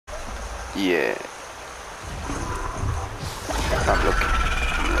Yeah.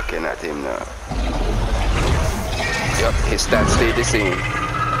 I'm looking at him now. Yup, his stats stay the same.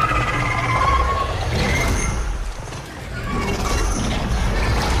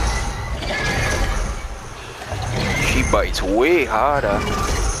 She bites way harder.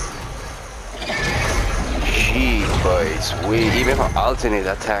 She bites way, even her alternate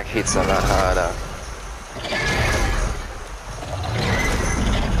attack hits a lot harder.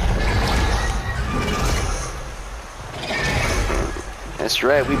 That's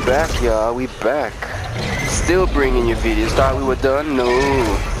right, we back, y'all. We back. Still bringing you videos. Thought we were done? No.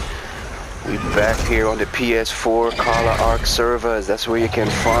 We back here on the PS4 ARK servers. That's where you can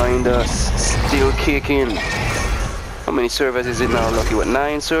find us. Still kicking. How many servers is it now, Lucky? What,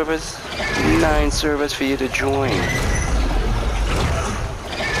 9 servers? 9 servers for you to join.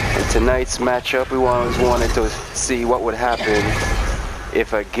 And tonight's matchup, we always wanted to see what would happen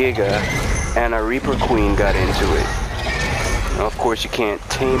if a Giga and a Reaper Queen got into it. Now, of course, you can't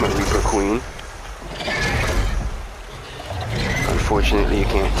tame a Reaper Queen. Unfortunately, you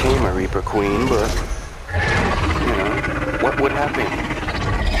can't tame a Reaper Queen, but, you know, what would happen?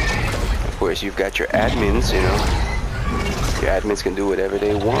 Of course, you've got your admins, you know. Your admins can do whatever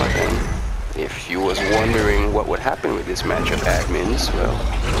they want, and if you was wondering what would happen with this match of admins, well,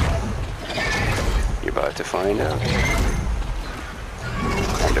 you're about to find out.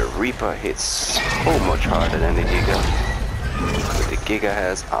 And the Reaper hits so much harder than the Giga. But the Giga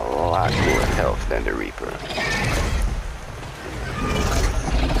has a lot more health than the Reaper.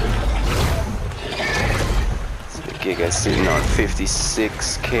 So the Giga is sitting on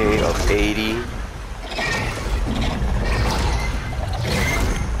 56k of 80.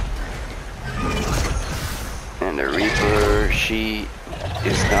 And the Reaper, she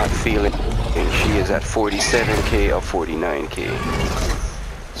is not feeling, and she is at 47k of 49k.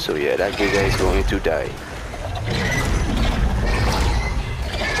 So yeah, that Giga is going to die.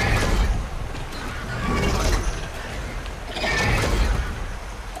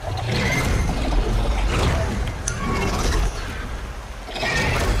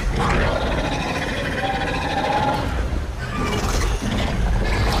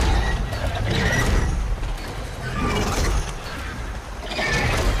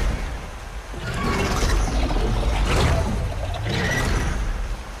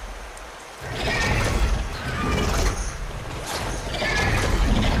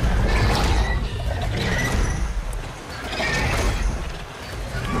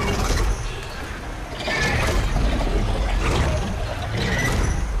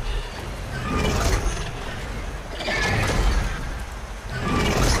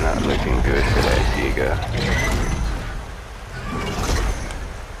 Looking good for that Giga.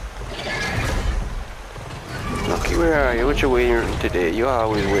 Lucky, where are you? What you wearing today? You're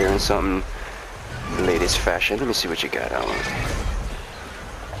always wearing something the latest fashion. Let me see what you got on.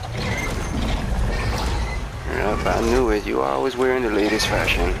 Yep, I knew it. You're always wearing the latest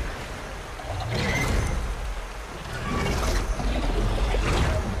fashion.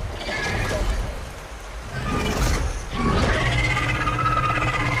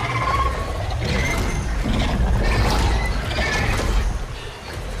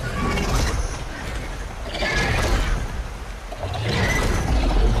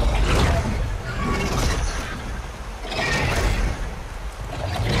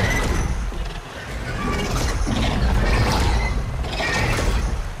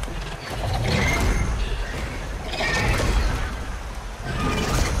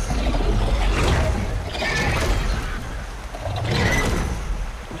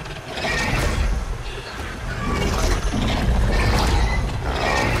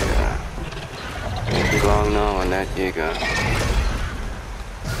 That Giga.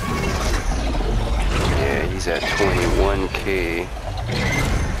 Yeah, he's at 21k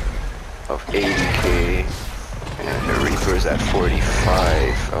of 80k, and the Reaper's at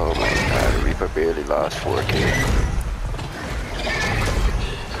 45. Oh my god, the Reaper barely lost 4k.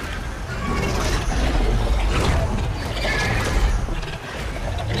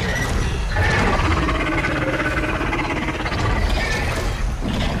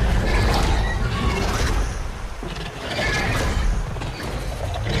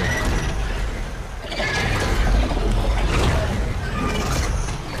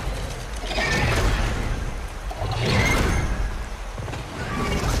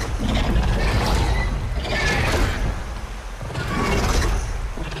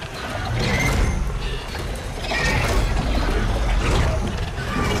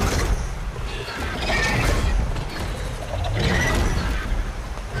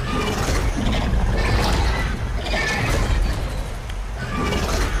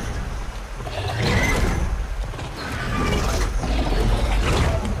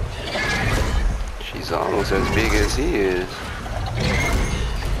 almost as big as he is.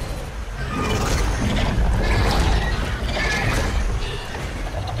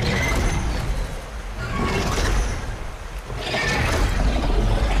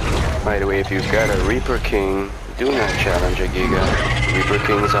 By the way, if you've got a Reaper King, do not challenge a Giga. Reaper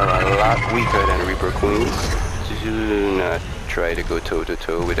Kings are a lot weaker than Reaper Queens. Do not try to go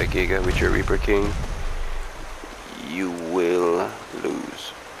toe-to-toe with a Giga with your Reaper King. You will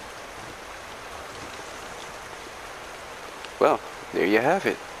lose. Well, there you have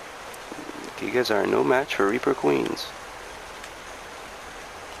it. Gigas are no match for Reaper Queens.